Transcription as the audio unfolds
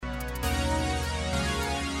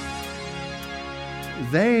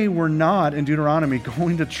they were not, in Deuteronomy,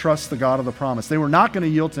 going to trust the God of the promise. They were not going to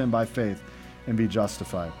yield to him by faith and be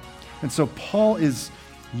justified. And so Paul is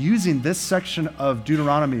using this section of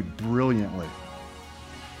Deuteronomy brilliantly.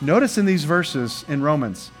 Notice in these verses in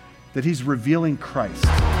Romans that he's revealing Christ.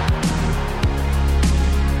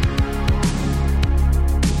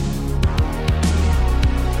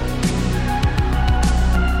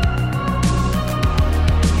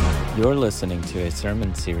 You're listening to a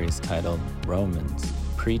sermon series titled Romans,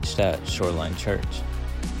 preached at Shoreline Church.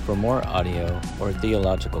 For more audio or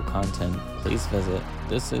theological content, please visit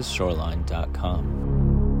thisisshoreline.com.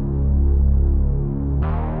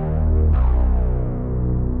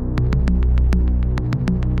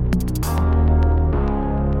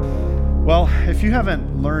 Well, if you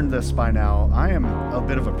haven't learned this by now, I am a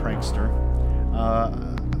bit of a prankster.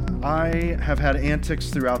 I have had antics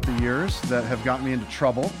throughout the years that have gotten me into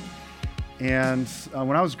trouble. And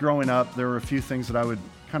when I was growing up, there were a few things that I would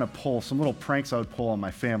kind of pull, some little pranks I would pull on my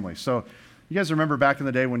family. So you guys remember back in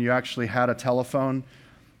the day when you actually had a telephone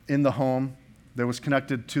in the home that was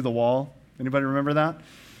connected to the wall? Anybody remember that?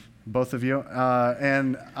 Both of you?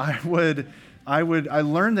 And I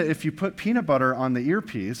learned that if you put peanut butter on the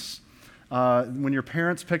earpiece, when your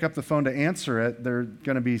parents pick up the phone to answer it, they're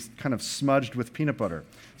going to be kind of smudged with peanut butter.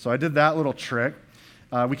 So I did that little trick.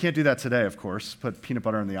 We can't do that today, of course. Put peanut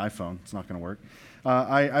butter on the iPhone. It's not going to work.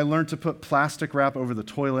 I learned to put plastic wrap over the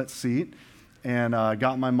toilet seat and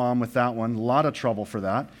got my mom with that one. A lot of trouble for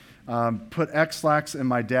that. Put X-Lax in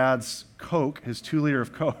my dad's Coke, his 2-liter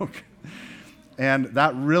of Coke. And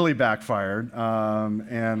that really backfired.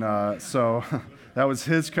 So that was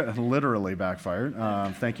literally backfired.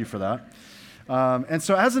 Thank you for that. And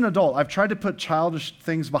so as an adult, I've tried to put childish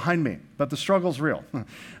things behind me, but the struggle's real.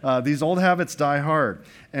 These old habits die hard.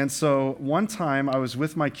 And so one time I was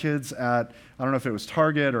with my kids at, I don't know if it was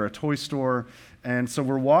Target or a toy store, and so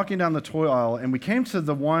we're walking down the toy aisle, and we came to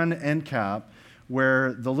the one end cap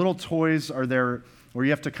where the little toys are there, where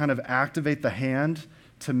you have to kind of activate the hand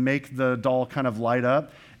to make the doll kind of light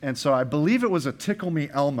up. And so I believe it was a Tickle Me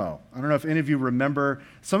Elmo. I don't know if any of you remember.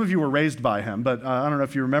 Some of you were raised by him, but I don't know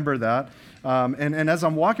if you remember that. And as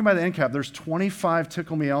I'm walking by the end cap, there's 25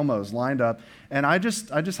 Tickle Me Elmos lined up. And I just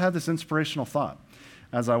had this inspirational thought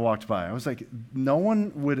as I walked by. I was like, no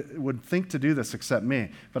one would think to do this except me.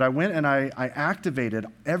 But I went and I activated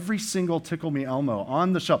every single Tickle Me Elmo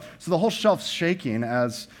on the shelf. So the whole shelf's shaking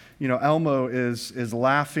as Elmo is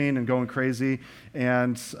laughing and going crazy.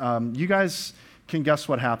 And you guys can guess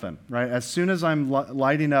what happened, right? As soon as I'm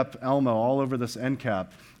lighting up Elmo all over this end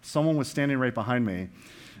cap, someone was standing right behind me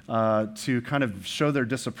to kind of show their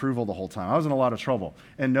disapproval the whole time. I was in a lot of trouble.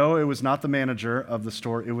 And no, it was not the manager of the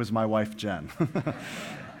store. It was my wife, Jen.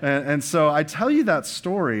 and so I tell you that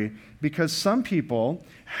story because some people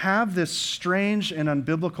have this strange and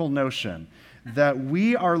unbiblical notion that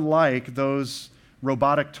we are like those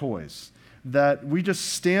robotic toys, that we just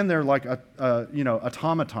stand there like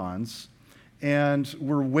automatons, and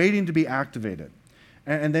we're waiting to be activated.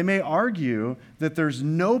 And they may argue that there's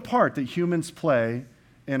no part that humans play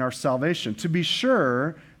in our salvation. To be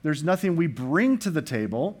sure, there's nothing we bring to the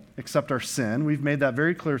table except our sin. We've made that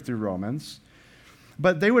very clear through Romans.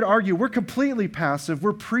 But they would argue we're completely passive,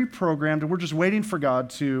 we're pre-programmed, and we're just waiting for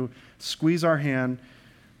God to squeeze our hand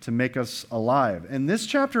to make us alive. And this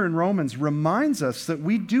chapter in Romans reminds us that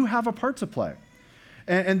we do have a part to play.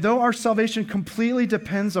 And though our salvation completely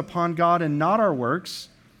depends upon God and not our works,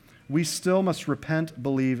 we still must repent,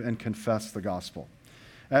 believe, and confess the gospel.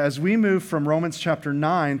 As we move from Romans chapter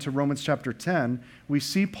 9 to Romans chapter 10, we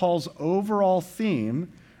see Paul's overall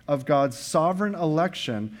theme of God's sovereign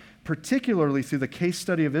election, particularly through the case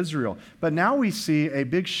study of Israel. But now we see a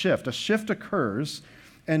big shift. A shift occurs,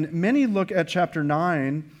 and many look at chapter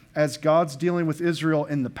 9 as God's dealing with Israel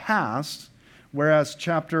in the past, whereas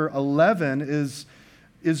chapter 11 is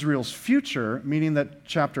Israel's future, meaning that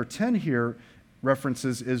chapter 10 here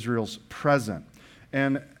references Israel's present.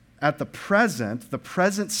 And at the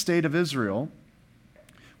present state of Israel,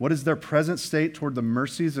 what is their present state toward the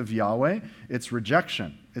mercies of Yahweh? It's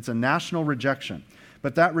rejection. It's a national rejection.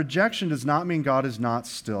 But that rejection does not mean God is not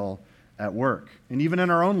still at work. And even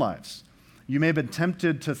in our own lives, you may have been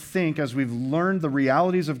tempted to think, as we've learned the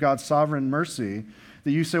realities of God's sovereign mercy,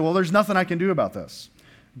 that you say, well, there's nothing I can do about this.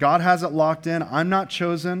 God has it locked in. I'm not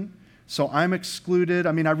chosen, so I'm excluded.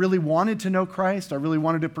 I mean, I really wanted to know Christ. I really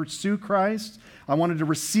wanted to pursue Christ. I wanted to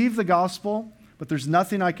receive the gospel, but there's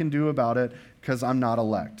nothing I can do about it because I'm not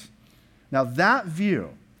elect. Now, that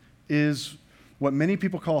view is what many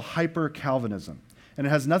people call hyper-Calvinism. And it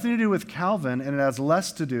has nothing to do with Calvin, and it has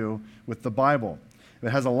less to do with the Bible. It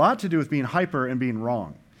has a lot to do with being hyper and being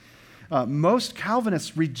wrong. Most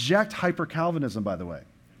Calvinists reject hyper-Calvinism, by the way.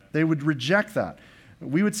 They would reject that.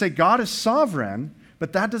 We would say God is sovereign,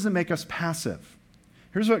 but that doesn't make us passive.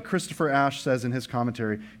 Here's what Christopher Ash says in his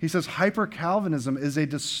commentary. He says, hyper-Calvinism is a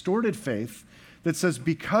distorted faith that says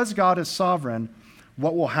because God is sovereign,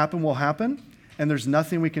 what will happen, and there's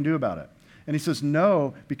nothing we can do about it. And he says,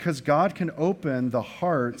 no, because God can open the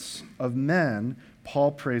hearts of men,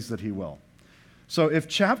 Paul prays that he will. So if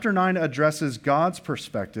chapter 9 addresses God's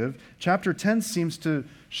perspective, chapter 10 seems to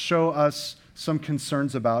show us some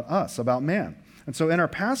concerns about us, about man. And so in our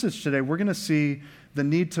passage today, we're going to see the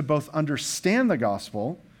need to both understand the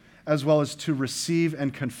gospel as well as to receive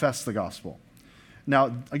and confess the gospel.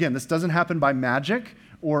 Now, again, this doesn't happen by magic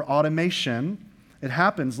or automation. It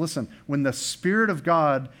happens, listen, when the Spirit of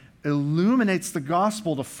God illuminates the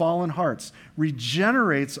gospel to fallen hearts,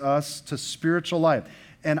 regenerates us to spiritual life.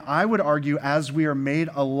 And I would argue, as we are made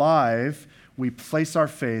alive, we place our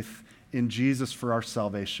faith in Jesus for our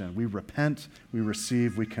salvation. We repent, we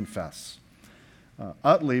receive, we confess.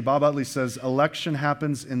 Bob Utley says, election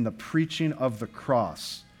happens in the preaching of the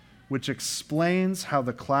cross, which explains how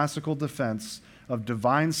the classical defense of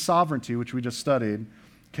divine sovereignty, which we just studied,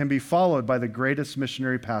 can be followed by the greatest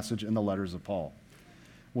missionary passage in the letters of Paul.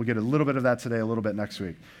 We'll get a little bit of that today, a little bit next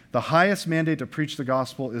week. The highest mandate to preach the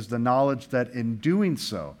gospel is the knowledge that in doing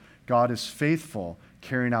so, God is faithful,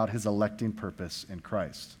 carrying out his electing purpose in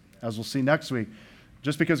Christ. As we'll see next week,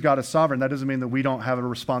 just because God is sovereign, that doesn't mean that we don't have a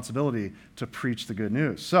responsibility to preach the good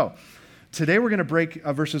news. So today we're going to break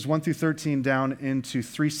verses 1 through 13 down into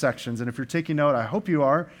 3 sections. And if you're taking note, I hope you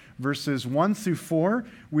are. Verses 1 through 4,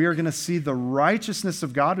 we are going to see the righteousness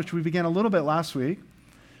of God, which we began a little bit last week.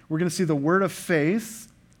 We're going to see the word of faith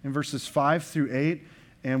in verses 5 through 8,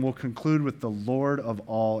 and we'll conclude with the Lord of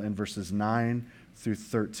all in verses 9 through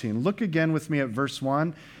 13. Look again with me at verse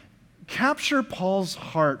 1. Capture Paul's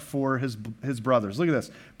heart for his brothers. Look at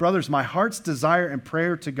this. Brothers, my heart's desire and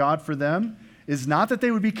prayer to God for them is not that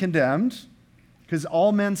they would be condemned, because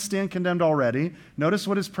all men stand condemned already. Notice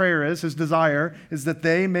what his prayer is. His desire is that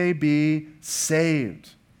they may be saved.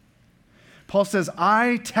 Paul says,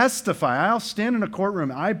 I testify. I'll stand in a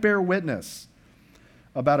courtroom. I bear witness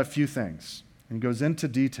about a few things. And he goes into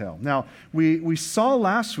detail. Now, we saw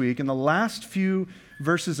last week in the last few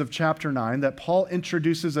verses of chapter 9 that Paul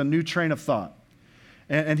introduces a new train of thought.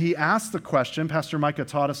 And he asked the question, Pastor Micah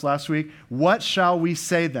taught us last week, what shall we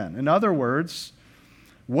say then? In other words,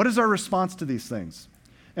 what is our response to these things?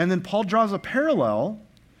 And then Paul draws a parallel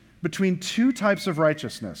between 2 types of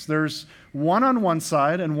righteousness. There's one on one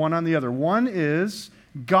side and one on the other. One is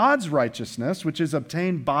God's righteousness, which is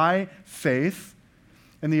obtained by faith,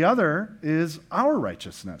 and the other is our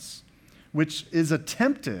righteousness, which is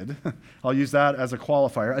attempted, I'll use that as a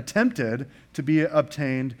qualifier, attempted to be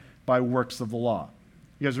obtained by works of the law.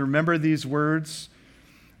 You guys remember these words?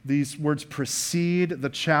 These words precede the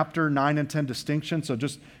chapter 9 and 10 distinction. So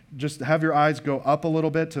just have your eyes go up a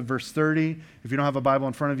little bit to verse 30. If you don't have a Bible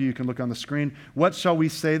in front of you, you can look on the screen. What shall we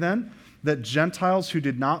say then? That Gentiles who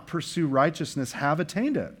did not pursue righteousness have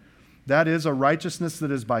attained it. That is a righteousness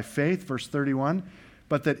that is by faith, verse 31.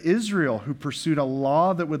 But that Israel, who pursued a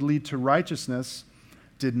law that would lead to righteousness,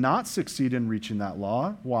 did not succeed in reaching that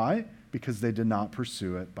law. Why? Because they did not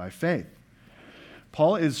pursue it by faith.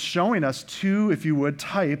 Paul is showing us 2, if you would,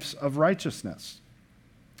 types of righteousness.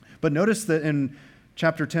 But notice that in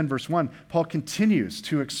chapter 10, verse 1, Paul continues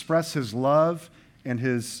to express his love and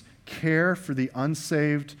his care for the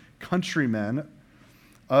unsaved countrymen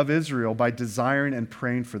of Israel by desiring and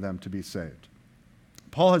praying for them to be saved.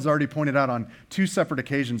 Paul has already pointed out on 2 separate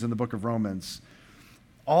occasions in the book of Romans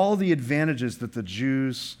all the advantages that the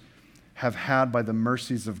Jews have had by the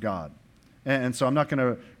mercies of God. And so I'm not going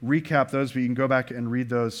to recap those, but you can go back and read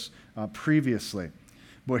those previously.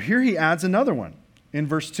 But here he adds another one in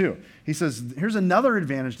verse 2. He says, here's another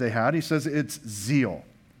advantage they had. He says it's zeal.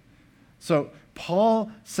 So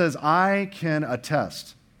Paul says, I can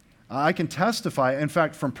attest. I can testify, in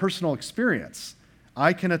fact, from personal experience,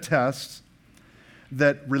 I can attest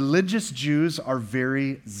that religious Jews are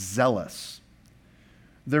very zealous.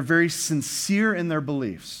 They're very sincere in their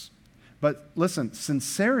beliefs. But listen,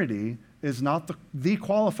 sincerity is not the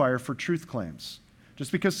qualifier for truth claims.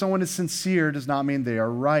 Just because someone is sincere does not mean they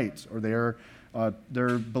are right or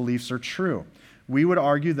their beliefs are true. We would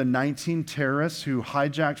argue the 19 terrorists who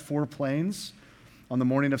hijacked 4 planes on the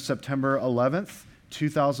morning of September 11th,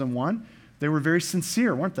 2001, they were very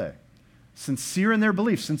sincere, weren't they? Sincere in their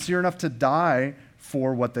beliefs, sincere enough to die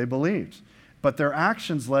for what they believed. But their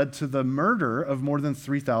actions led to the murder of more than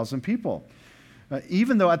 3,000 people.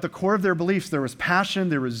 Even though at the core of their beliefs there was passion,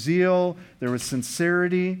 there was zeal, there was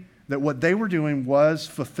sincerity, that what they were doing was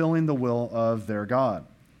fulfilling the will of their God.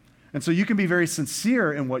 And so you can be very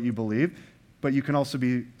sincere in what you believe, but you can also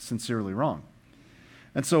be sincerely wrong.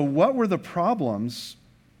 And so what were the problems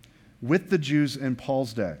with the Jews in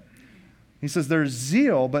Paul's day? He says there's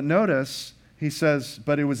zeal, but notice he says,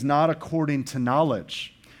 but it was not according to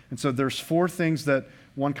knowledge. And so there's 4 things that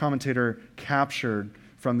one commentator captured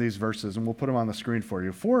from these verses, and we'll put them on the screen for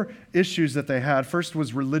you. 4 issues that they had. First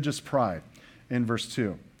was religious pride in verse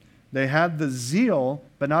 2. They had the zeal,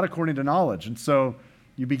 but not according to knowledge. And so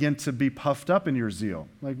you begin to be puffed up in your zeal.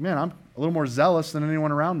 Like, man, I'm a little more zealous than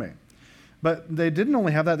anyone around me. But they didn't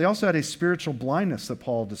only have that, they also had a spiritual blindness that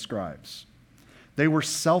Paul describes. They were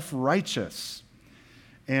self-righteous,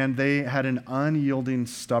 and they had an unyielding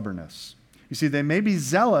stubbornness. You see, they may be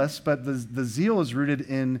zealous, but the zeal is rooted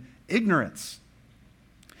in ignorance.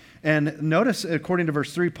 And notice, according to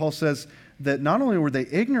verse 3, Paul says that not only were they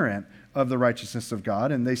ignorant of the righteousness of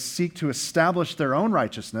God, and they seek to establish their own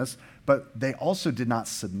righteousness, but they also did not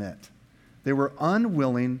submit. They were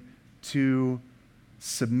unwilling to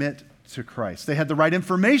submit to Christ. They had the right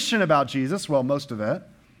information about Jesus, well, most of it,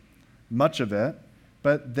 much of it,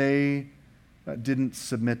 but they didn't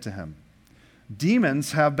submit to him.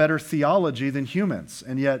 Demons have better theology than humans,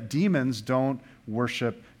 and yet demons don't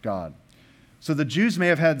worship God. So the Jews may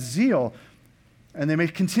have had zeal, and they may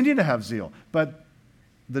continue to have zeal, but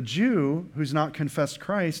the Jew who's not confessed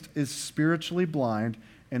Christ is spiritually blind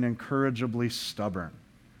and incorrigibly stubborn.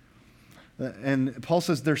 And Paul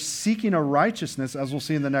says they're seeking a righteousness, as we'll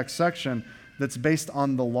see in the next section, that's based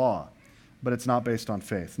on the law, but it's not based on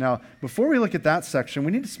faith. Now, before we look at that section,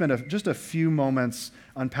 we need to spend just a few moments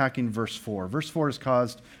unpacking verse 4. Verse 4 has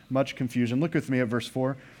caused much confusion. Look with me at verse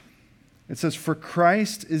 4. It says, "For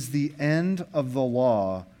Christ is the end of the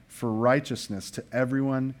law for righteousness to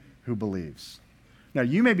everyone who believes." Now,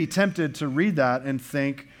 you may be tempted to read that and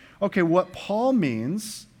think, okay, what Paul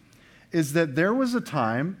means is that there was a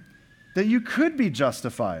time that you could be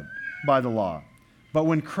justified by the law. But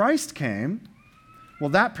when Christ came, well,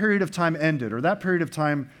 that period of time ended, or that period of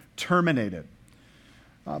time terminated.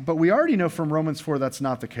 But we already know from Romans 4 that's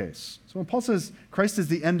not the case. So when Paul says Christ is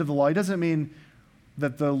the end of the law, he doesn't mean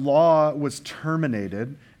that the law was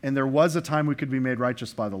terminated and there was a time we could be made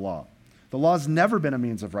righteous by the law. The law has never been a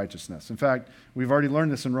means of righteousness. In fact, we've already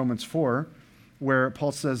learned this in Romans 4, where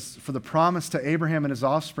Paul says, for the promise to Abraham and his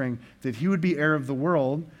offspring that he would be heir of the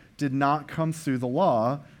world did not come through the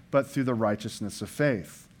law, but through the righteousness of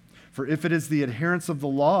faith. For if it is the adherents of the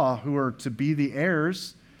law who are to be the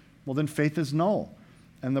heirs, well, then faith is null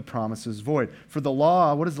and the promise is void. For the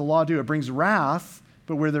law, what does the law do? It brings wrath,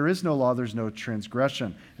 but where there is no law, there's no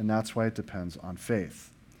transgression. And that's why it depends on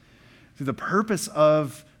faith. See, the purpose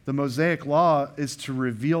of the Mosaic law is to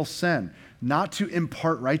reveal sin, not to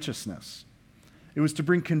impart righteousness. It was to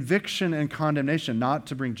bring conviction and condemnation, not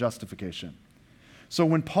to bring justification. So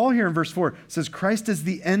when Paul here in verse 4 says Christ is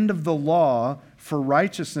the end of the law for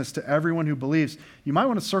righteousness to everyone who believes, you might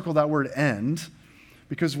want to circle that word end,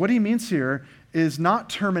 because what he means here is not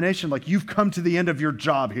termination, like you've come to the end of your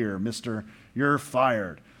job here, mister, you're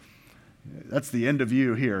fired. That's the end of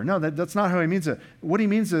you here. No, that's not how he means it. What he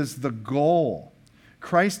means is the goal.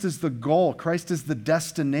 Christ is the goal. Christ is the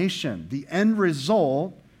destination, the end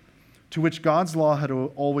result to which God's law had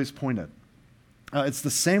always pointed. It's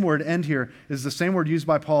the same word, end here, is the same word used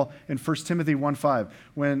by Paul in 1 Timothy 1:5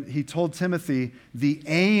 when he told Timothy, the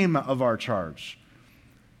aim of our charge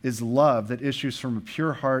is love that issues from a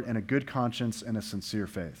pure heart and a good conscience and a sincere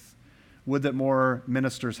faith. Would that more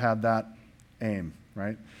ministers had that aim,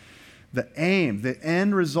 right? The aim, the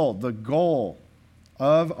end result, the goal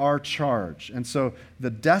of our charge. And so the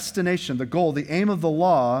destination, the goal, the aim of the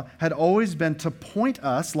law had always been to point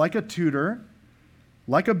us like a tutor,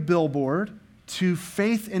 like a billboard, to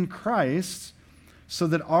faith in Christ so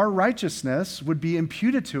that our righteousness would be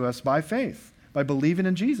imputed to us by faith, by believing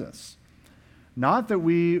in Jesus. Not that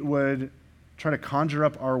we would try to conjure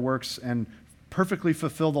up our works and perfectly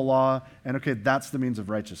fulfill the law and, okay, that's the means of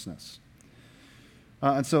righteousness.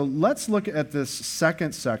 And so let's look at this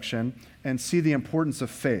second section and see the importance of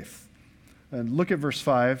faith. And look at verse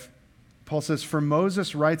 5. Paul says, "For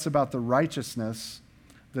Moses writes about the righteousness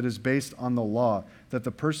that is based on the law, that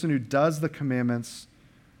the person who does the commandments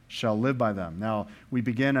shall live by them." Now, we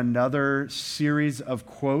begin another series of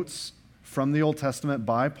quotes from the Old Testament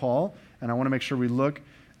by Paul, and I want to make sure we look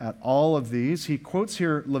at all of these. He quotes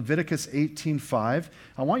here Leviticus 18:5.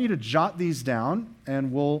 I want you to jot these down,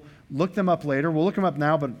 and we'll look them up later. We'll look them up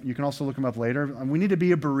now, but you can also look them up later. We need to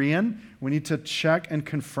be a Berean. We need to check and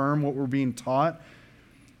confirm what we're being taught,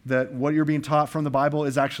 that what you're being taught from the Bible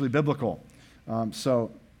is actually biblical.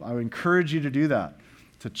 So I would encourage you to do that.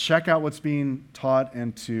 to check out what's being taught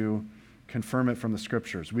and to confirm it from the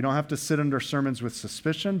scriptures. We don't have to sit under sermons with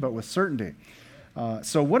suspicion, but with certainty.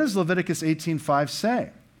 So what does Leviticus 18:5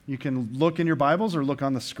 say? You can look in your Bibles or look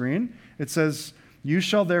on the screen. It says, "You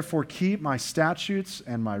shall therefore keep my statutes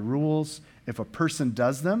and my rules. If a person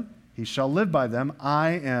does them, he shall live by them. I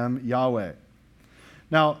am Yahweh."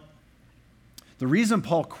 Now, the reason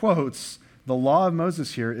Paul quotes the law of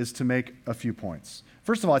Moses here is to make a few points.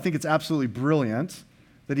 First of all, I think it's absolutely brilliant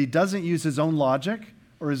that he doesn't use his own logic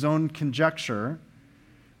or his own conjecture,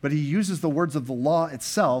 but he uses the words of the law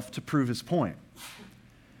itself to prove his point.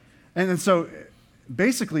 And so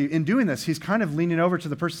basically, in doing this, he's kind of leaning over to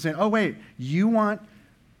the person saying, oh, wait, you want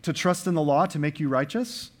to trust in the law to make you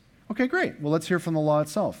righteous? Okay, great. Well, let's hear from the law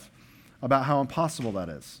itself about how impossible that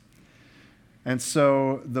is. And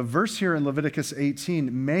so the verse here in Leviticus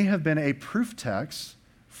 18 may have been a proof text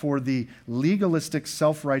for the legalistic,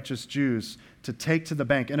 self-righteous Jews to take to the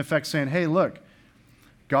bank, in effect saying, hey, look,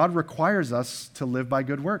 God requires us to live by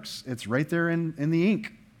good works. It's right there in the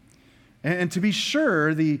ink. And to be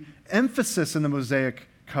sure, the emphasis in the Mosaic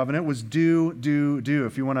covenant was do.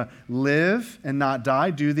 If you want to live and not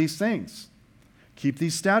die, do these things. Keep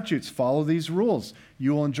these statutes, follow these rules.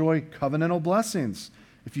 You will enjoy covenantal blessings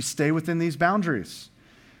if you stay within these boundaries.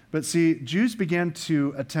 But see, Jews began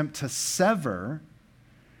to attempt to sever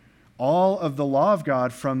all of the law of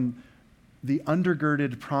God from the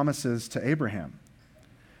undergirded promises to Abraham.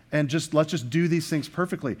 And let's just do these things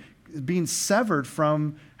perfectly. Being severed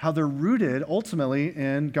from how they're rooted ultimately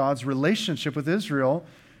in God's relationship with Israel,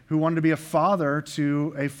 who wanted to be a father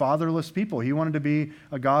to a fatherless people. He wanted to be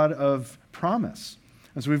a God of promise.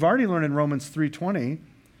 As we've already learned in Romans 3:20,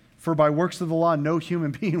 for by works of the law, no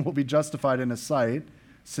human being will be justified in his sight,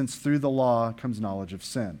 since through the law comes knowledge of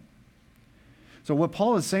sin. So what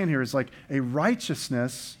Paul is saying here is like a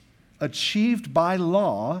righteousness achieved by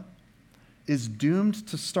law is doomed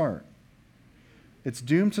to start. It's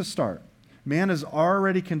doomed to start. Man is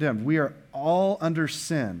already condemned. We are all under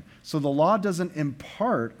sin. So the law doesn't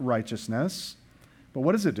impart righteousness, but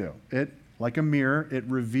what does it do? It, like a mirror, it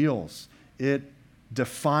reveals. It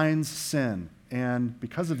defines sin. And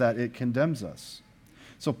because of that, it condemns us.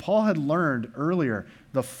 So Paul had learned earlier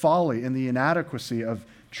the folly and the inadequacy of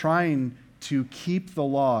trying to keep the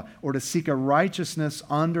law or to seek a righteousness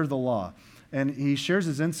under the law. And he shares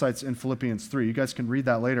his insights in Philippians 3. You guys can read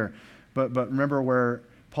that later. But remember where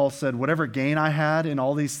Paul said, whatever gain I had in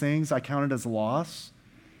all these things, I counted as loss.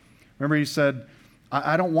 Remember he said,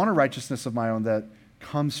 I don't want a righteousness of my own that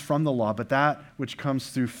comes from the law, but that which comes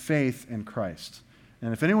through faith in Christ.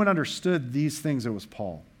 And if anyone understood these things, it was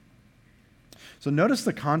Paul. So notice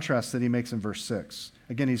the contrast that he makes in verse 6.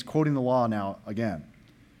 Again, he's quoting the law now again.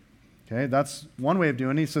 Okay, that's one way of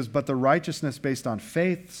doing it. He says, but the righteousness based on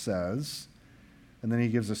faith says, and then he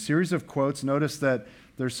gives a series of quotes. Notice that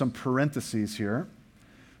there's some parentheses here.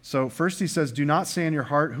 So first he says, do not say in your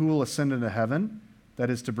heart who will ascend into heaven, that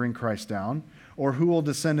is to bring Christ down, or who will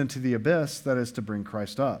descend into the abyss, that is to bring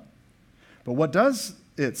Christ up. But what does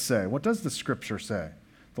it say? What does the scripture say?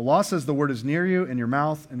 The law says the word is near you, in your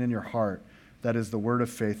mouth and in your heart. That is the word of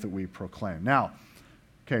faith that we proclaim. Now,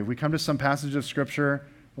 okay, we come to some passage of scripture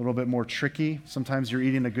a little bit more tricky. Sometimes you're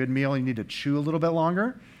eating a good meal, you need to chew a little bit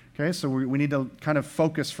longer. Okay, so we need to kind of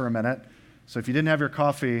focus for a minute. So if you didn't have your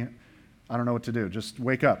coffee, I don't know what to do. Just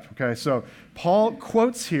wake up. Okay, so Paul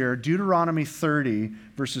quotes here Deuteronomy 30,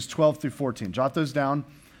 verses 12 through 14. Jot those down.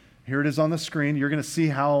 Here it is on the screen. You're going to see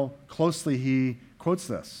how closely he quotes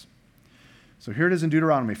this. So here it is in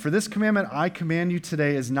Deuteronomy. For this commandment I command you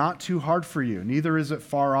today is not too hard for you, neither is it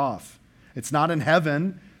far off. It's not in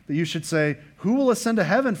heaven that you should say, who will ascend to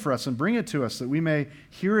heaven for us and bring it to us that we may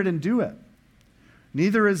hear it and do it?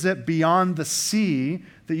 Neither is it beyond the sea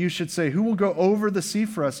that you should say, who will go over the sea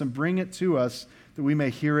for us and bring it to us that we may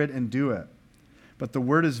hear it and do it? But the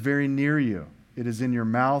word is very near you. It is in your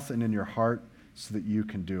mouth and in your heart so that you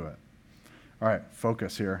can do it. All right,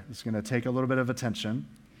 focus here. It's going to take a little bit of attention.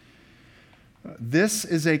 This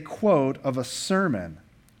is a quote of a sermon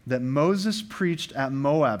that Moses preached at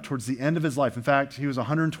Moab towards the end of his life. In fact, he was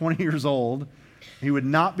 120 years old. He would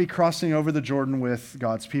not be crossing over the Jordan with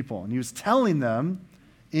God's people. And he was telling them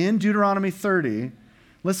in Deuteronomy 30,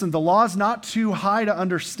 listen, the law is not too high to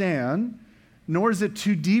understand, nor is it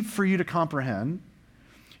too deep for you to comprehend.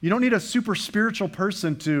 You don't need a super spiritual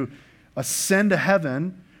person to ascend to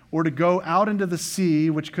heaven or to go out into the sea,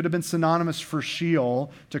 which could have been synonymous for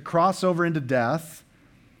Sheol, to cross over into death.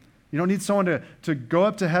 You don't need someone to go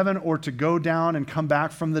up to heaven or to go down and come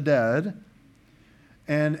back from the dead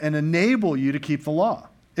and enable you to keep the law.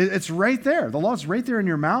 It's right there. The law is right there in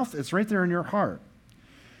your mouth. It's right there in your heart.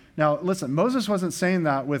 Now, listen, Moses wasn't saying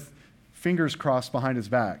that with fingers crossed behind his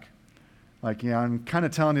back. Like, yeah, I'm kind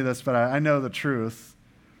of telling you this, but I know the truth.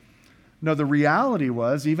 No, the reality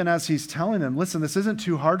was, even as he's telling them, listen, this isn't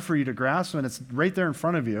too hard for you to grasp, and it's right there in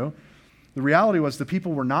front of you. The reality was the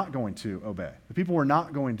people were not going to obey. The people were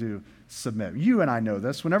not going to submit. You and I know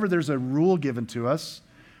this. Whenever there's a rule given to us,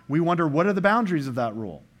 we wonder, what are the boundaries of that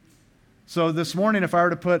rule? So this morning, if I were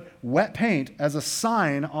to put wet paint as a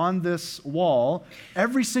sign on this wall,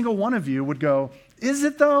 every single one of you would go, is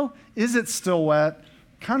it though? Is it still wet?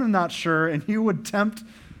 Kind of not sure. And you would tempt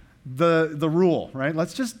the rule, right?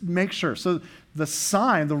 Let's just make sure. So the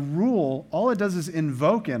sign, the rule, all it does is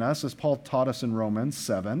invoke in us, as Paul taught us in Romans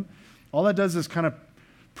 7. All that does is kind of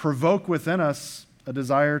provoke within us a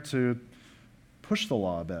desire to push the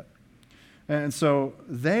law a bit. And so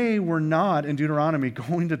they were not, in Deuteronomy,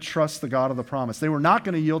 going to trust the God of the promise. They were not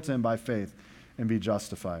going to yield to him by faith and be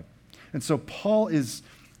justified. And so Paul is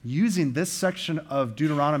using this section of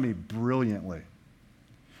Deuteronomy brilliantly.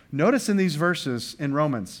 Notice in these verses in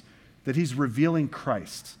Romans that he's revealing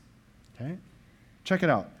Christ. Okay? Check it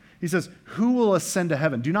out. He says, who will ascend to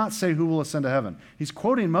heaven? Do not say who will ascend to heaven. He's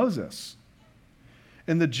quoting Moses.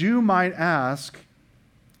 And the Jew might ask,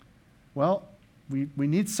 well, we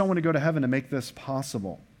need someone to go to heaven to make this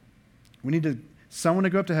possible. We need someone to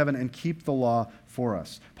go up to heaven and keep the law for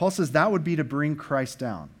us. Paul says that would be to bring Christ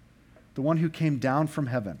down, the one who came down from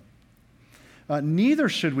heaven. Neither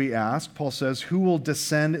should we ask, Paul says, who will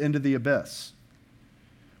descend into the abyss,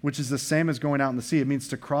 which is the same as going out in the sea. It means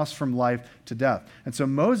to cross from life to death. And so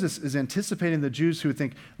Moses is anticipating the Jews who would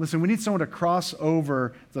think, listen, we need someone to cross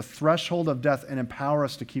over the threshold of death and empower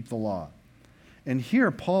us to keep the law. And here,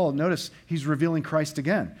 Paul, notice he's revealing Christ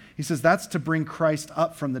again. He says that's to bring Christ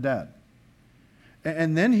up from the dead.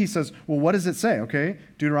 And then he says, well, what does it say? Okay,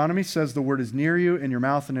 Deuteronomy says the word is near you, in your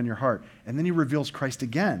mouth and in your heart. And then he reveals Christ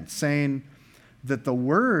again, saying that the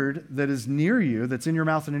word that is near you, that's in your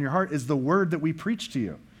mouth and in your heart, is the word that we preach to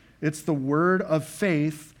you. It's the word of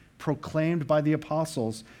faith proclaimed by the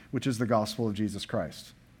apostles, which is the gospel of Jesus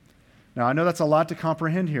Christ. Now, I know that's a lot to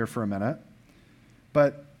comprehend here for a minute,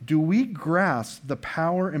 but do we grasp the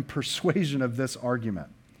power and persuasion of this argument?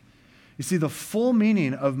 You see, the full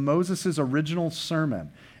meaning of Moses' original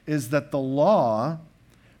sermon is that the law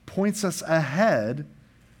points us ahead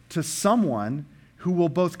to someone who will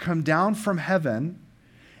both come down from heaven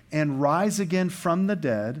and rise again from the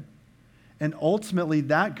dead, and ultimately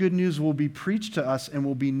that good news will be preached to us and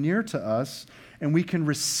will be near to us, and we can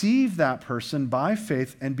receive that person by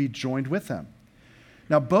faith and be joined with him.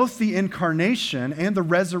 Now, both the incarnation and the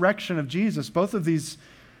resurrection of Jesus, both of these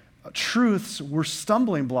truths were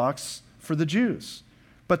stumbling blocks for the Jews.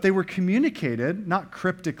 But they were communicated, not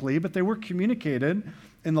cryptically, but they were communicated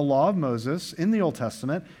in the law of Moses, in the Old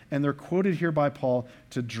Testament, and they're quoted here by Paul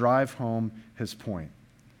to drive home his point.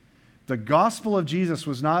 The gospel of Jesus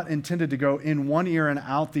was not intended to go in one ear and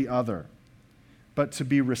out the other, but to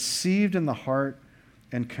be received in the heart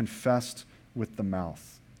and confessed with the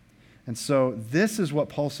mouth. And so this is what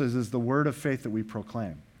Paul says is the word of faith that we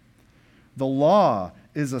proclaim. The law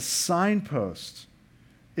is a signpost.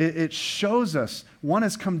 It shows us one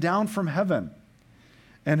has come down from heaven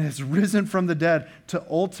and has risen from the dead to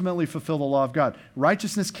ultimately fulfill the law of God.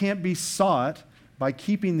 Righteousness can't be sought by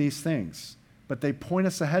keeping these things, but they point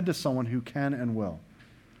us ahead to someone who can and will.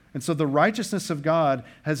 And so the righteousness of God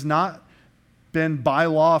has not been by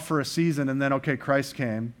law for a season and then, okay, Christ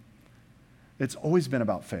came. It's always been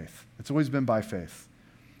about faith. It's always been by faith.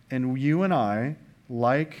 And you and I,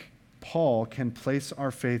 like Paul, can place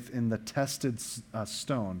our faith in the tested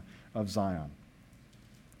stone of Zion.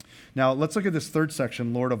 Now, let's look at this third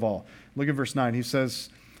section, Lord of all. Look at verse 9. He says,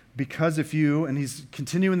 because if you, and he's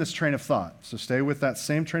continuing this train of thought, so stay with that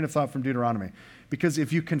same train of thought from Deuteronomy. Because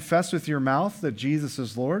if you confess with your mouth that Jesus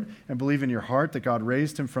is Lord and believe in your heart that God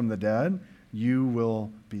raised him from the dead, you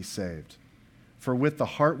will be saved. For with the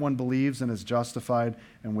heart one believes and is justified,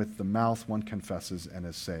 and with the mouth one confesses and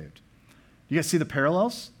is saved. You guys see the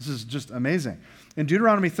parallels? This is just amazing. In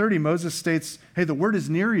Deuteronomy 30, Moses states, hey, the word is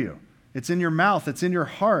near you. It's in your mouth. It's in your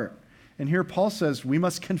heart. And here Paul says we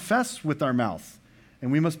must confess with our mouth,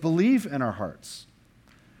 and we must believe in our hearts.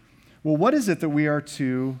 Well, what is it that we are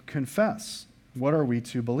to confess? What are we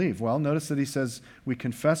to believe? Well, notice that he says we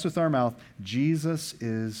confess with our mouth, Jesus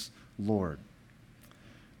is Lord.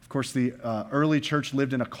 Of course, the early church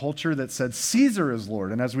lived in a culture that said Caesar is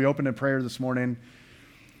Lord. And as we opened in prayer this morning,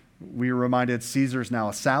 we were reminded Caesar's now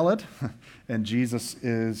a salad, and Jesus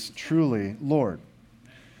is truly Lord.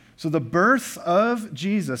 So the birth of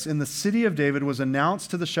Jesus in the city of David was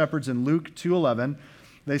announced to the shepherds in Luke 2:11,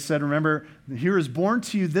 They said, remember, here is born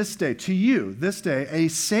to you this day, a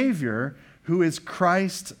Savior who is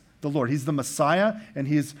Christ the Lord. He's the Messiah and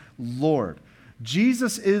he is Lord.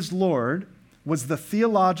 Jesus is Lord was the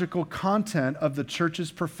theological content of the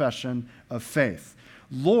church's profession of faith.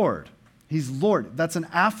 Lord, he's Lord. That's an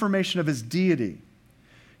affirmation of his deity.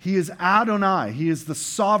 He is Adonai. He is the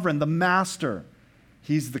sovereign, the master.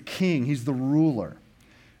 He's the king. He's the ruler.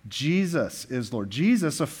 Jesus is Lord.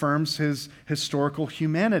 Jesus affirms his historical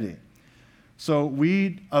humanity. So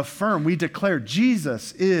we affirm, we declare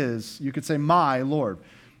Jesus is, you could say, my Lord.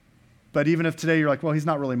 But even if today you're like, well, he's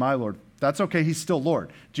not really my Lord, that's okay. He's still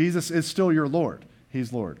Lord. Jesus is still your Lord.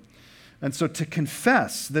 He's Lord. And so to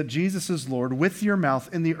confess that Jesus is Lord with your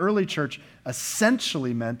mouth in the early church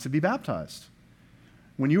essentially meant to be baptized.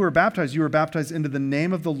 When you were baptized into the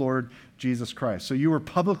name of the Lord Jesus Christ. So you were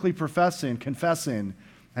publicly confessing,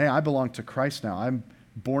 hey, I belong to Christ now. I'm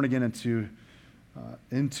born again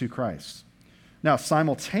into Christ. Now,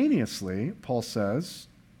 simultaneously, Paul says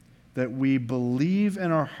that we believe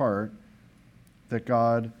in our heart that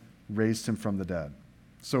God raised him from the dead.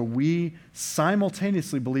 So we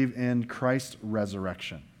simultaneously believe in Christ's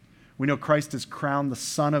resurrection. We know Christ is crowned the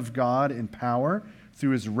Son of God in power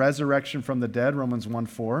through his resurrection from the dead, Romans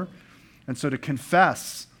 1:4. And so to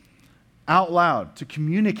confess out loud, to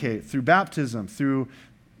communicate through baptism, through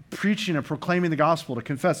preaching and proclaiming the gospel, to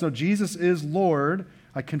confess, no, Jesus is Lord.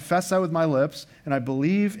 I confess that with my lips, and I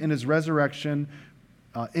believe in his resurrection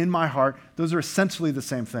in my heart. Those are essentially the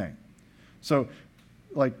same thing. So,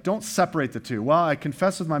 don't separate the two. Well, I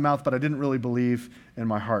confess with my mouth, but I didn't really believe in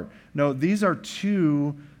my heart. No, these are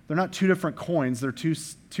they're not two different coins. They're two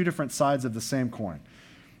different sides of the same coin.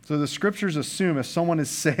 So the scriptures assume if someone is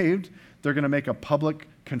saved, they're going to make a public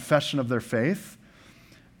confession of their faith.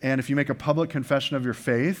 And if you make a public confession of your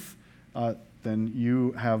faith, then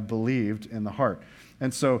you have believed in the heart.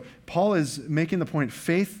 And so Paul is making the point,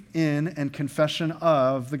 faith in and confession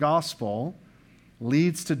of the gospel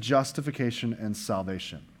leads to justification and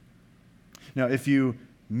salvation. Now, if you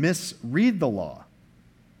misread the law,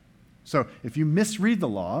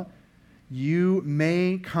 you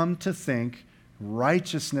may come to think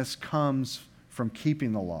righteousness comes from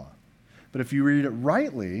keeping the law. But if you read it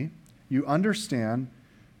rightly, you understand,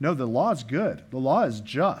 no, the law is good. The law is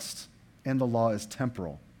just, and the law is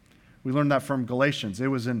temporal. We learned that from Galatians. It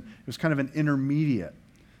was kind of an intermediate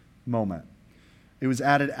moment. It was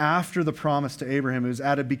added after the promise to Abraham. It was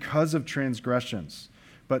added because of transgressions.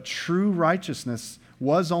 But true righteousness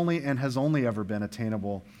was only and has only ever been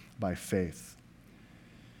attainable by faith.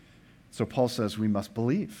 So Paul says we must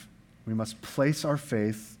believe. We must place our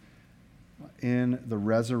faith in the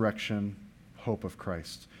resurrection hope of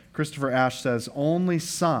Christ. Christopher Ash says only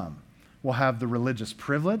some will have the religious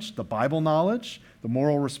privilege, the Bible knowledge, the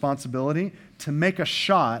moral responsibility to make a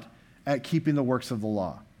shot at keeping the works of the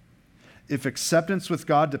law. If acceptance with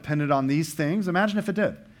God depended on these things, imagine if it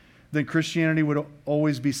did, then Christianity would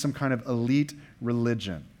always be some kind of elite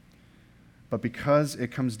religion. But because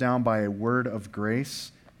it comes down by a word of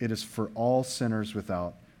grace, it is for all sinners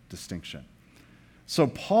without distinction. So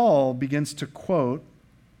Paul begins to quote,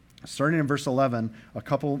 starting in verse 11, a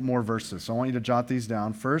couple more verses. So I want you to jot these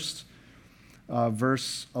down. First,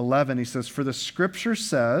 verse 11, he says, "For the scripture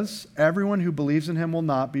says, everyone who believes in him will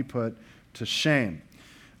not be put to shame."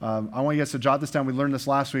 I want you guys to jot this down. We learned this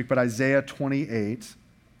last week, but Isaiah 28,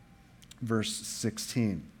 verse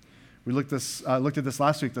 16. We looked at this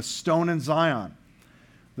last week. The stone in Zion,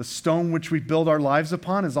 the stone which we build our lives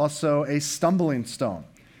upon, is also a stumbling stone.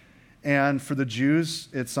 And for the Jews,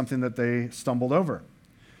 it's something that they stumbled over.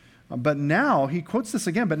 But now, he quotes this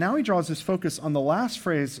again, but now he draws his focus on the last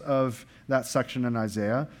phrase of that section in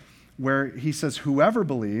Isaiah, where he says, whoever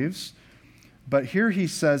believes, but here he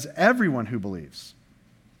says, everyone who believes.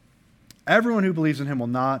 Everyone who believes in him will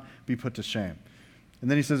not be put to shame. And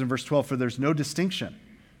then he says in verse 12, for there's no distinction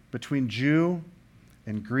between Jew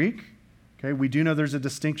and Greek. Okay, we do know there's a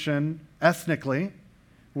distinction ethnically.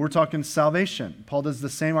 We're talking salvation. Paul does the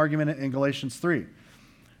same argument in Galatians 3.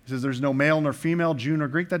 He says there's no male nor female, Jew nor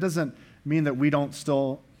Greek. That doesn't mean that we don't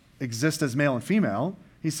still exist as male and female.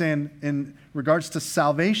 He's saying in regards to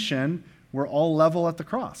salvation, we're all level at the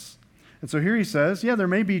cross. And so here he says, yeah, there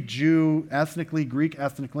may be Jew ethnically, Greek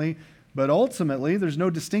ethnically, but ultimately there's no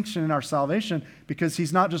distinction in our salvation because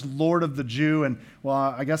he's not just Lord of the Jew and, well,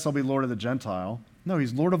 I guess I'll be Lord of the Gentile. No,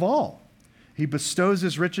 he's Lord of all. He bestows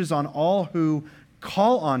his riches on all who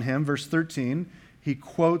call on him. Verse 13, he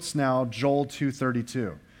quotes now Joel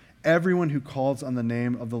 2:32. Everyone who calls on the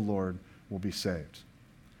name of the Lord will be saved.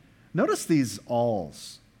 Notice these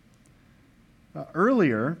alls.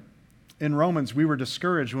 Earlier in Romans, we were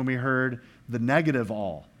discouraged when we heard the negative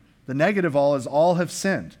all. The negative all is all have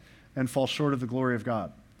sinned and fall short of the glory of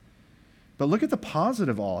God. But look at the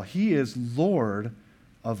positive all. He is Lord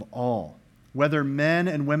of all. Whether men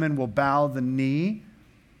and women will bow the knee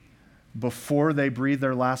before they breathe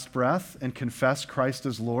their last breath and confess Christ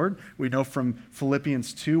as Lord, we know from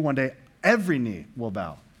Philippians 2, one day every knee will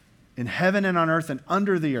bow in heaven and on earth and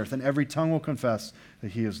under the earth, and every tongue will confess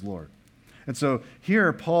that he is Lord. And so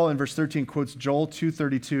here, Paul in verse 13 quotes Joel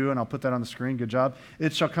 2:32, and I'll put that on the screen. Good job.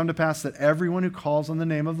 It shall come to pass that everyone who calls on the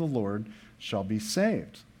name of the Lord shall be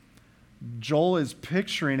saved. Joel is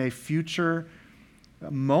picturing a future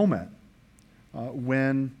moment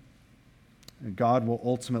when God will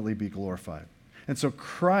ultimately be glorified. And so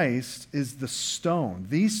Christ is the stone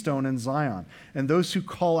in Zion. And those who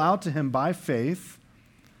call out to him by faith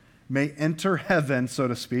may enter heaven, so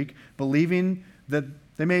to speak, believing that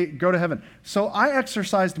they may go to heaven. So I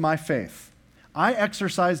exercised my faith. I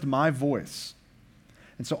exercised my voice.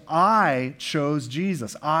 And so I chose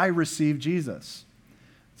Jesus. I received Jesus.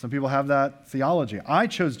 Some people have that theology. I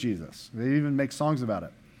chose Jesus. They even make songs about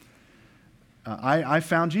it. I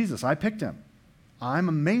found Jesus. I picked him. I'm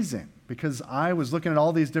amazing because I was looking at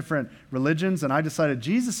all these different religions and I decided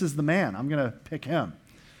Jesus is the man. I'm going to pick him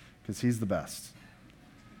because he's the best.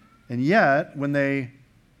 And yet, when they,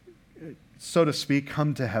 so to speak,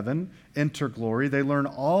 come to heaven, enter glory, they learn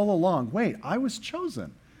all along, wait, I was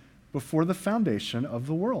chosen before the foundation of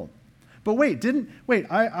the world. But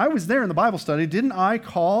I was there in the Bible study. Didn't I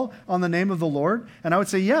call on the name of the Lord? And I would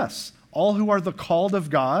say, yes, all who are the called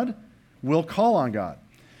of God will call on God.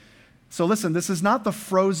 So listen, this is not the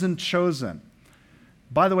frozen chosen.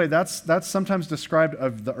 By the way, that's sometimes described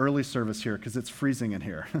of the early service here because it's freezing in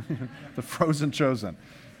here. The frozen chosen.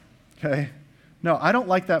 Okay? No, I don't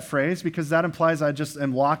like that phrase because that implies I just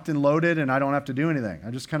am locked and loaded and I don't have to do anything.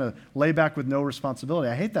 I just kind of lay back with no responsibility.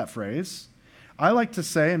 I hate that phrase. I like to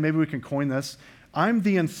say, and maybe we can coin this, I'm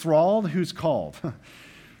the enthralled who's called.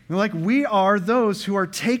 Like we are those who are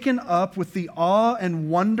taken up with the awe and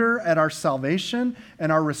wonder at our salvation,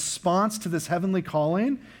 and our response to this heavenly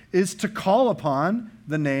calling is to call upon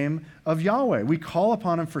the name of Yahweh. We call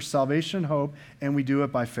upon him for salvation, hope, and we do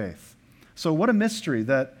it by faith. So what a mystery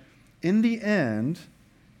that in the end,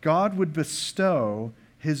 God would bestow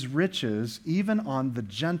his riches even on the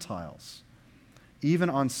Gentiles, even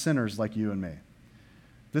on sinners like you and me.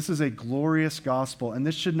 This is a glorious gospel, and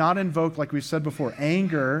this should not invoke, like we've said before,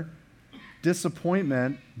 anger,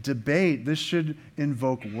 disappointment, debate. This should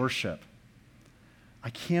invoke worship. I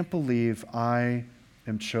can't believe I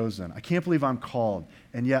am chosen. I can't believe I'm called,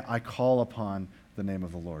 and yet I call upon the name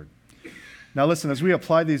of the Lord. Now listen, as we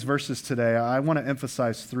apply these verses today, I want to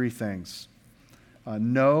emphasize three things.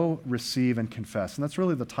 Know, receive, and confess. And that's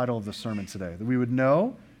really the title of the sermon today, that we would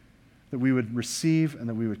know, that we would receive, and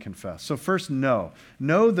that we would confess. So first, know.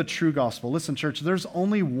 Know the true gospel. Listen, church, there's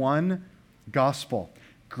only one gospel.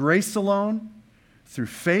 Grace alone, through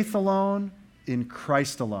faith alone, in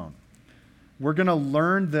Christ alone. We're going to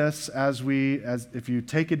learn this as if you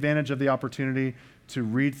take advantage of the opportunity to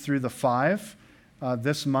read through the 5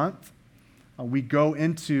 this month. We go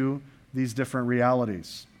into these different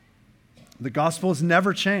realities. The gospel has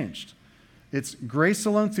never changed. It's grace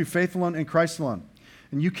alone, through faith alone, in Christ alone.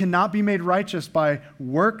 And you cannot be made righteous by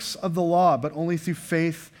works of the law, but only through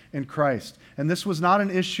faith in Christ. And this was not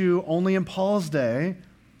an issue only in Paul's day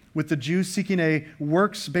with the Jews seeking a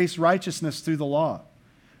works-based righteousness through the law.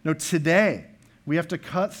 No, today we have to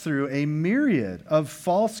cut through a myriad of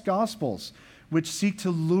false gospels which seek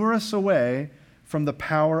to lure us away from the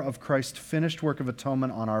power of Christ's finished work of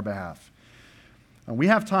atonement on our behalf. And we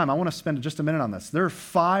have time. I want to spend just a minute on this. There are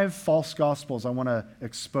 5 false gospels I want to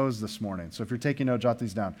expose this morning. So if you're taking notes, jot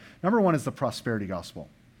these down. Number 1 is the prosperity gospel.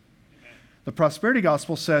 The prosperity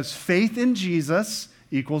gospel says faith in Jesus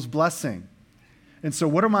equals blessing. And so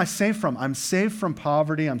what am I saved from? I'm saved from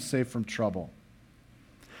poverty. I'm saved from trouble.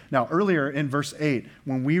 Now, earlier in verse 8,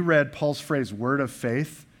 when we read Paul's phrase, word of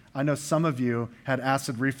faith, I know some of you had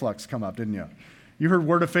acid reflux come up, didn't you? You heard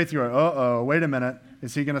word of faith, you're like, wait a minute.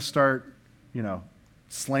 Is he going to start,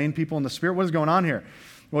 slaying people in the spirit? What is going on here?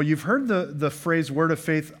 Well, you've heard the phrase word of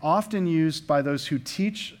faith often used by those who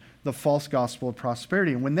teach the false gospel of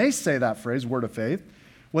prosperity. And when they say that phrase, word of faith,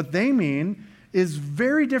 what they mean is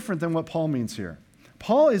very different than what Paul means here.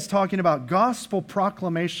 Paul is talking about gospel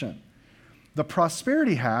proclamation. The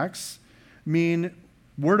prosperity hacks mean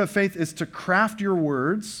word of faith is to craft your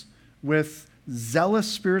words with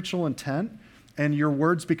zealous spiritual intent, and your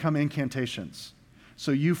words become incantations.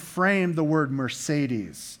 So you frame the word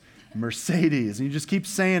Mercedes, and you just keep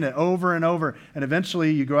saying it over and over, and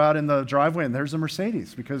eventually you go out in the driveway and there's a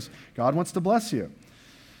Mercedes because God wants to bless you.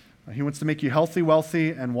 He wants to make you healthy,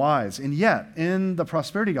 wealthy, and wise. And yet, in the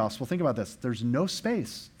prosperity gospel, think about this, there's no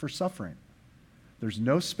space for suffering. There's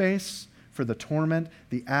no space for the torment,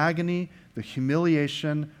 the agony, the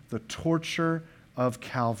humiliation, the torture of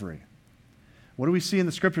Calvary. What do we see in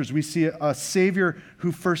the scriptures? We see a Savior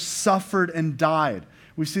who first suffered and died.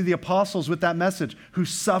 We see the apostles with that message who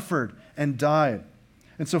suffered and died.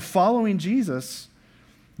 And so following Jesus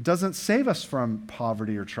doesn't save us from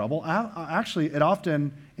poverty or trouble. Actually, it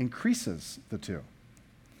often increases the two.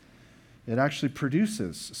 It actually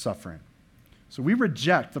produces suffering. So we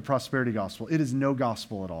reject the prosperity gospel. It is no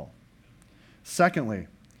gospel at all. Secondly,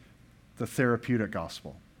 the therapeutic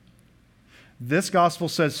gospel. This gospel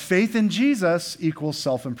says faith in Jesus equals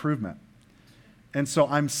self-improvement. And so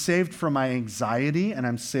I'm saved from my anxiety and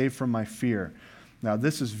I'm saved from my fear. Now,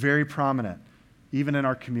 this is very prominent, even in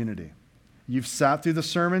our community. You've sat through the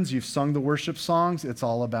sermons, you've sung the worship songs, it's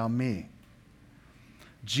all about me.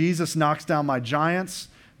 Jesus knocks down my giants.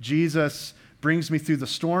 Jesus brings me through the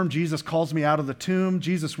storm. Jesus calls me out of the tomb.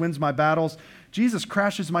 Jesus wins my battles. Jesus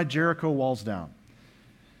crashes my Jericho walls down.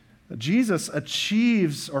 Jesus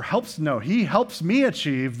achieves or helps me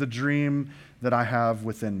achieve the dream that I have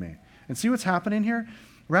within me. And see what's happening here?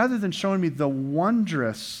 Rather than showing me the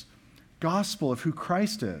wondrous gospel of who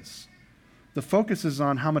Christ is, the focus is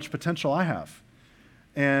on how much potential I have.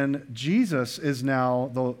 And Jesus is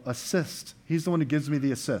now the assist. He's the one who gives me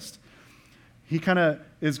the assist. He kind of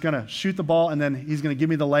is going to shoot the ball, and then he's going to give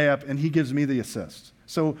me the layup, and he gives me the assist.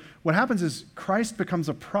 So what happens is Christ becomes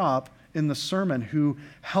a prop in the sermon who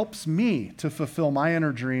helps me to fulfill my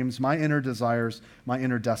inner dreams, my inner desires, my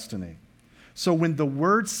inner destiny. So when the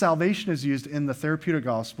word salvation is used in the therapeutic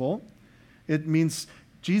gospel, it means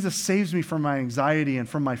Jesus saves me from my anxiety and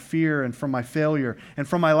from my fear and from my failure and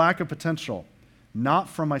from my lack of potential, not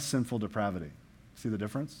from my sinful depravity. See the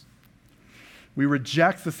difference? We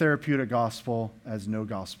reject the therapeutic gospel as no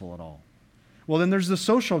gospel at all. Well, then there's the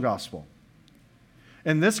social gospel.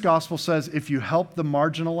 And this gospel says if you help the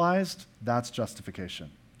marginalized, that's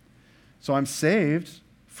justification. So I'm saved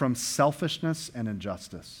from selfishness and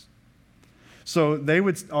injustice. So they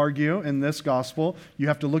would argue in this gospel, you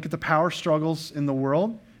have to look at the power struggles in the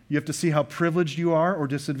world. You have to see how privileged you are or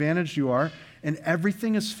disadvantaged you are. And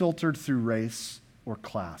everything is filtered through race or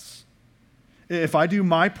class. If I do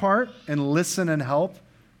my part and listen and help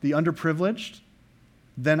the underprivileged,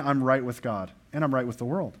 then I'm right with God and I'm right with the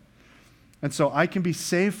world. And so I can be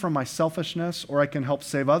saved from my selfishness, or I can help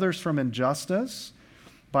save others from injustice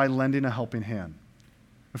by lending a helping hand.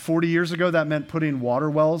 40 years ago, that meant putting water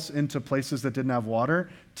wells into places that didn't have water.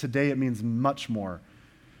 Today, it means much more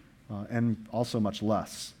and also much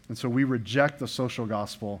less. And so we reject the social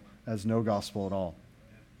gospel as no gospel at all.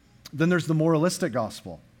 Then there's the moralistic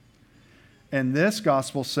gospel. And this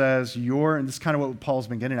gospel says and this is kind of what Paul's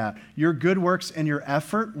been getting at, your good works and your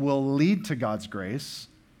effort will lead to God's grace.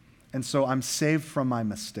 And so I'm saved from my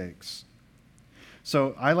mistakes.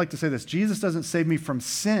 So I like to say this, Jesus doesn't save me from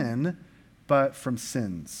sin, but from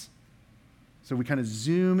sins. So we kind of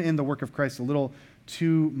zoom in the work of Christ a little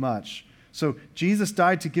too much. So Jesus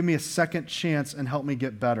died to give me a second chance and help me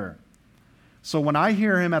get better. So when I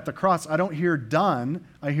hear him at the cross, I don't hear done,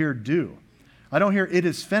 I hear do. I don't hear it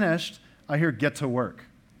is finished, I hear get to work.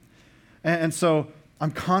 And so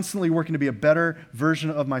I'm constantly working to be a better version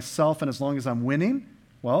of myself, and as long as I'm winning,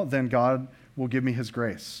 well, then God will give me his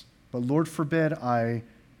grace. But Lord forbid I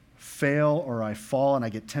fail or I fall and I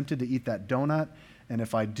get tempted to eat that donut. And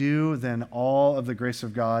if I do, then all of the grace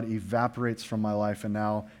of God evaporates from my life, and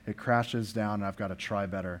now it crashes down, and I've got to try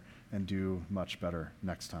better and do much better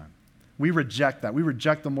next time. We reject that. We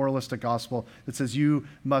reject the moralistic gospel that says you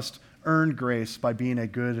must earn grace by being a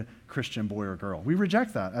good Christian boy or girl. We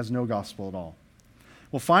reject that as no gospel at all.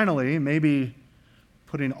 Well, finally, maybe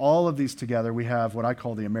putting all of these together, we have what I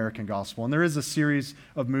call the American gospel. And there is a series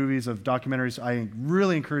of movies, of documentaries. I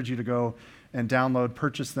really encourage you to go and download,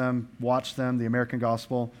 purchase them, watch them, the American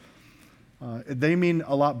gospel. They mean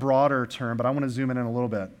a lot broader term, but I want to zoom in a little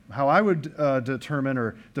bit. How I would determine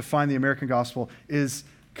or define the American gospel is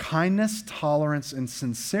kindness, tolerance, and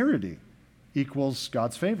sincerity equals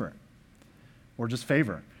God's favor, or just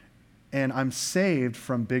favor. And I'm saved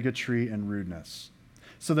from bigotry and rudeness.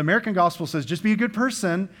 So the American gospel says, just be a good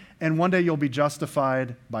person, and one day you'll be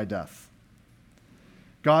justified by death.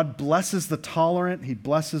 God blesses the tolerant, he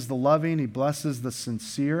blesses the loving, he blesses the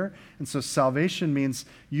sincere. And so salvation means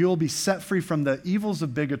you'll be set free from the evils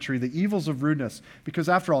of bigotry, the evils of rudeness, because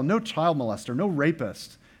after all, no child molester, no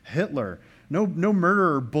rapist, Hitler, no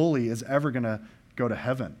murderer or bully is ever going to go to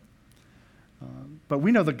heaven. But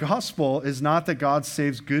we know the gospel is not that God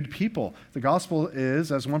saves good people. The gospel is,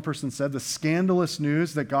 as one person said, the scandalous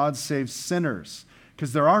news that God saves sinners,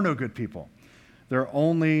 because there are no good people. There are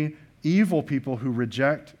only evil people who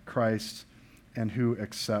reject Christ and who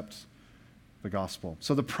accept the gospel.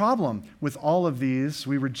 So the problem with all of these,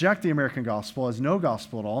 we reject the American gospel as no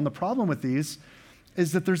gospel at all. And the problem with these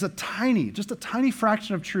is that there's just a tiny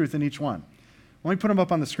fraction of truth in each one. Let me put them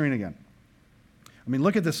up on the screen again.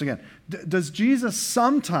 Look at this again. Does Jesus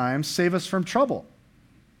sometimes save us from trouble?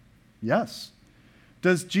 Yes.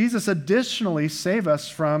 Does Jesus additionally save us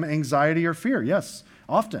from anxiety or fear? Yes,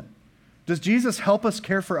 often. Does Jesus help us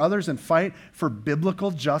care for others and fight for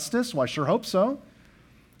biblical justice? Well, I sure hope so.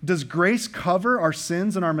 Does grace cover our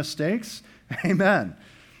sins and our mistakes? Amen.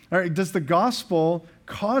 All right, does the gospel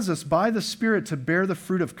cause us by the Spirit to bear the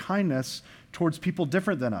fruit of kindness towards people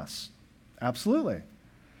different than us? Absolutely.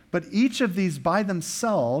 But each of these by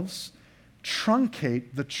themselves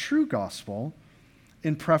truncate the true gospel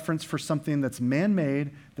in preference for something that's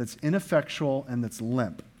man-made, that's ineffectual, and that's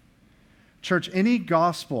limp. Church, any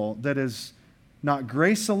gospel that is not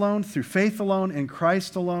grace alone, through faith alone, in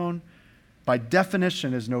Christ alone, by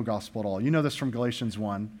definition is no gospel at all. You know this from Galatians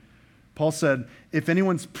 1. Paul said, if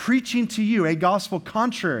anyone's preaching to you a gospel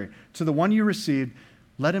contrary to the one you received,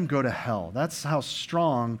 let him go to hell. That's how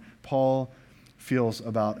strong Paul feels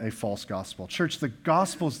about a false gospel. Church, the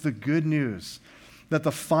gospel is the good news that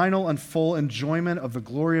the final and full enjoyment of the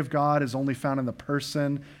glory of God is only found in the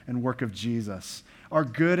person and work of Jesus. Our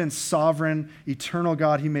good and sovereign, eternal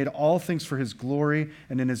God, he made all things for his glory,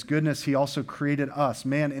 and in his goodness, he also created us,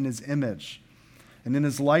 man, in his image and in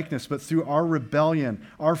his likeness. But through our rebellion,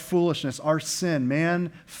 our foolishness, our sin,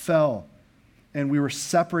 man fell, and we were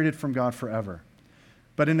separated from God forever.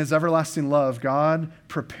 But in his everlasting love, God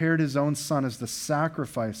prepared his own son as the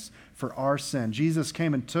sacrifice for our sin. Jesus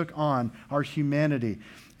came and took on our humanity,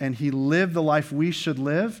 and he lived the life we should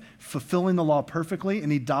live, fulfilling the law perfectly,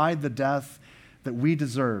 and he died the death that we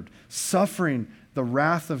deserved, suffering the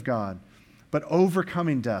wrath of God, but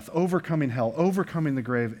overcoming death, overcoming hell, overcoming the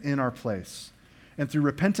grave in our place. And through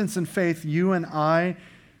repentance and faith, you and I,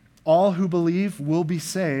 all who believe, will be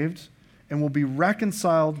saved and will be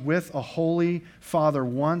reconciled with a holy Father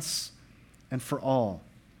once and for all,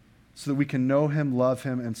 so that we can know him, love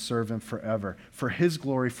him, and serve him forever, for his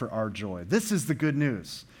glory, for our joy. This is the good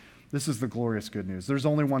news. This is the glorious good news. There's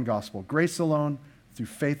only one gospel, grace alone, through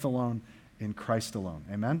faith alone, in Christ alone.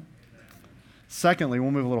 Amen? Secondly,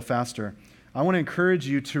 we'll move a little faster. I want to encourage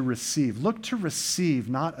you to receive. Look to receive,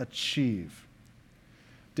 not achieve.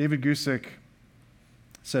 David Gusick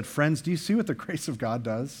said, friends, do you see what the grace of God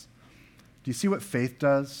does? Do you see what faith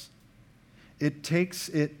does? It takes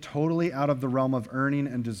it totally out of the realm of earning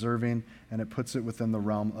and deserving, and it puts it within the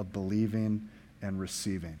realm of believing and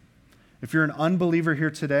receiving. If you're an unbeliever here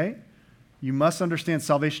today, you must understand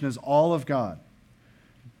salvation is all of God.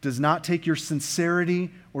 It does not take your sincerity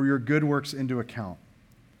or your good works into account.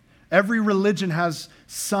 Every religion has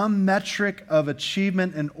some metric of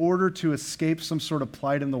achievement in order to escape some sort of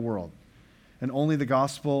plight in the world. And only the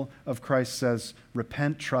gospel of Christ says,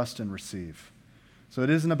 repent, trust, and receive. So it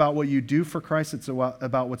isn't about what you do for Christ, it's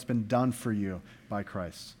about what's been done for you by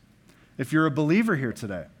Christ. If you're a believer here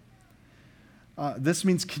today, this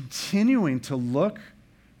means continuing to look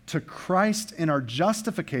to Christ in our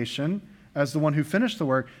justification as the one who finished the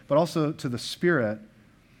work, but also to the Spirit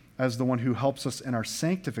as the one who helps us in our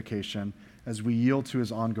sanctification as we yield to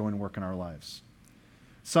his ongoing work in our lives.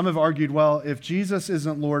 Some have argued, well, if Jesus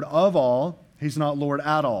isn't Lord of all, he's not Lord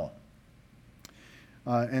at all.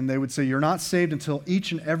 And they would say, you're not saved until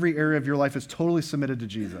each and every area of your life is totally submitted to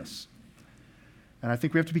Jesus. And I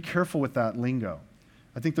think we have to be careful with that lingo.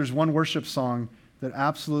 I think there's one worship song that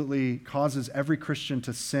absolutely causes every Christian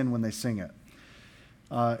to sin when they sing it.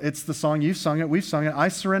 It's the song, you've sung it, we've sung it, I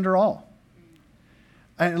Surrender All.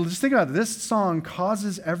 And just think about it. This song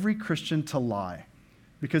causes every Christian to lie.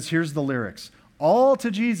 Because here's the lyrics. All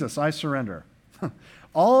to Jesus I surrender.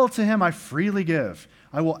 All to him I freely give.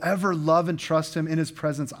 I will ever love and trust him. In his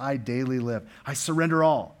presence I daily live. I surrender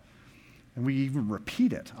all. And we even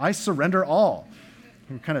repeat it. I surrender all.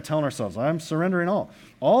 We're kind of telling ourselves, I'm surrendering all.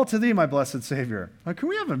 All to thee, my blessed Savior. Now, can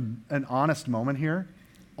we have an honest moment here?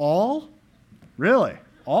 All? Really?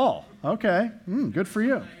 All? Okay. Good for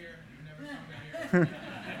you.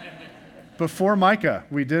 Before Micah,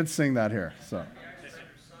 we did sing that here.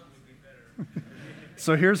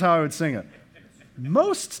 So here's how I would sing it.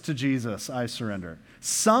 Most to Jesus I surrender.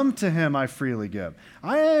 Some to him I freely give.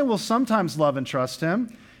 I will sometimes love and trust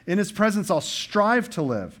him. In his presence I'll strive to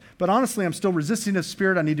live. but honestly, I'm still resisting His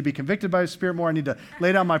Spirit. I need to be convicted by His Spirit more. I need to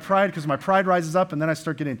lay down my pride because my pride rises up, and then I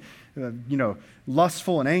start getting,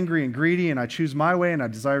 lustful and angry and greedy, and I choose my way, and I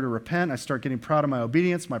desire to repent. I start getting proud of my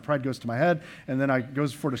obedience. My pride goes to my head, and then I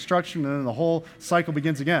goes for destruction, and then the whole cycle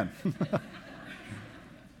begins again.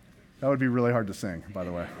 That would be really hard to sing, by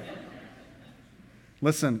the way.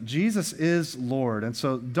 Listen, Jesus is Lord, and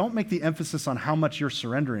so don't make the emphasis on how much you're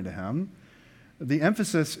surrendering to Him. The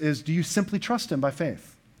emphasis is, do you simply trust Him by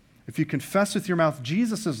faith? If you confess with your mouth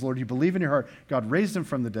Jesus is Lord, you believe in your heart God raised Him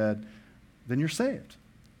from the dead, then you're saved.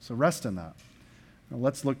 So rest in that. Now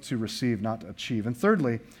let's look to receive, not to achieve. And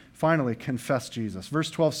thirdly, finally, confess Jesus. Verse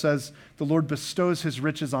 12 says, the Lord bestows His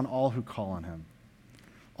riches on all who call on Him.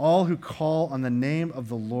 All who call on the name of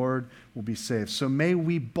the Lord will be saved. So may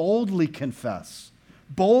we boldly confess,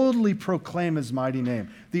 boldly proclaim His mighty name,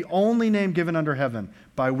 the only name given under heaven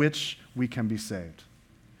by which we can be saved.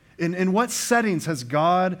 In what settings has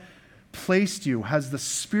God placed you, has the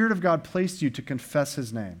Spirit of God placed you to confess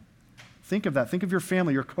His name? Think of that. Think of your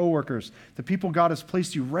family, your coworkers, the people God has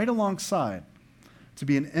placed you right alongside to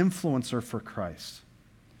be an influencer for Christ.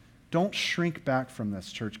 Don't shrink back from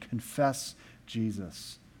this, church. Confess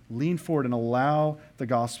Jesus. Lean forward and allow the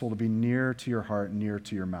gospel to be near to your heart, near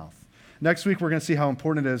to your mouth. Next week, we're going to see how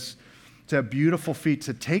important it is to have beautiful feet,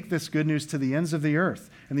 to take this good news to the ends of the earth,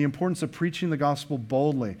 and the importance of preaching the gospel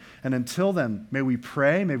boldly. And until then, may we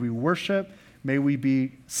pray, may we worship, may we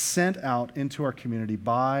be sent out into our community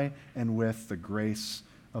by and with the grace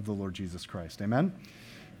of the Lord Jesus Christ. Amen?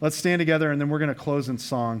 Let's stand together, and then we're going to close in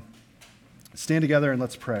song. Stand together and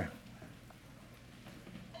let's pray.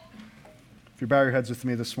 If you bow your heads with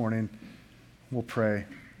me this morning, we'll pray.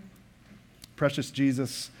 Precious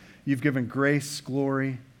Jesus, You've given grace,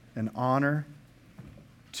 glory, and honor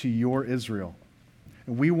to Your Israel.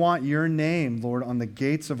 And we want Your name, Lord, on the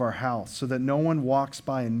gates of our house so that no one walks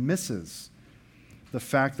by and misses the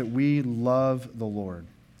fact that we love the Lord.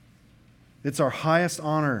 It's our highest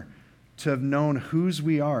honor to have known whose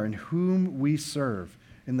we are and whom we serve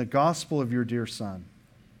in the gospel of Your dear Son.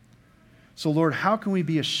 So, Lord, how can we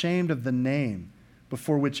be ashamed of the name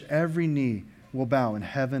before which every knee will bow in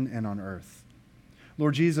heaven and on earth?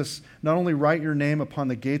 Lord Jesus, not only write Your name upon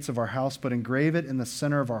the gates of our house, but engrave it in the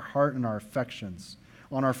center of our heart and our affections,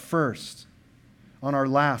 on our first, on our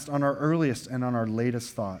last, on our earliest, and on our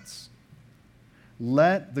latest thoughts.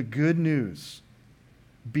 Let the good news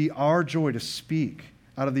be our joy to speak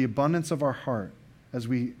out of the abundance of our heart as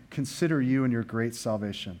we consider You and Your great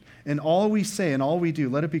salvation. In all we say and all we do,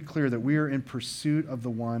 let it be clear that we are in pursuit of the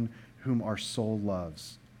one whom our soul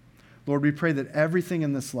loves. Lord, we pray that everything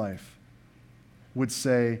in this life would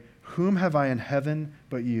say, whom have I in heaven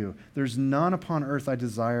but You? There's none upon earth I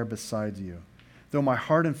desire besides You. Though my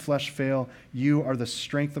heart and flesh fail, You are the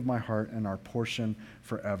strength of my heart and our portion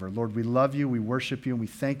forever. Lord, we love You, we worship You, and we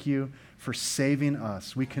thank You for saving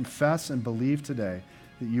us. We confess and believe today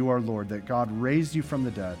that You are Lord, that God raised You from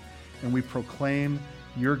the dead, and we proclaim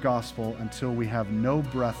Your gospel until we have no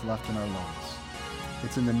breath left in our lungs.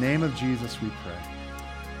 It's in the name of Jesus we pray.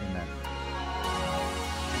 Amen.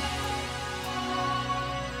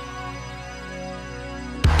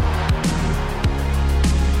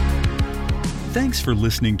 Thanks for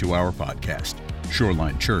listening to our podcast.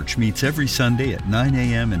 Shoreline Church meets every Sunday at 9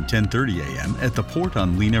 a.m. and 10:30 a.m. at the Port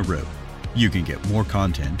on Lena Road. You can get more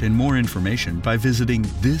content and more information by visiting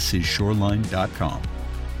thisisshoreline.com.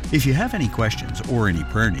 If you have any questions or any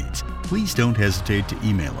prayer needs, please don't hesitate to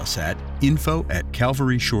email us at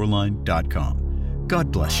info@calvaryshoreline.com.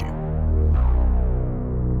 God bless you.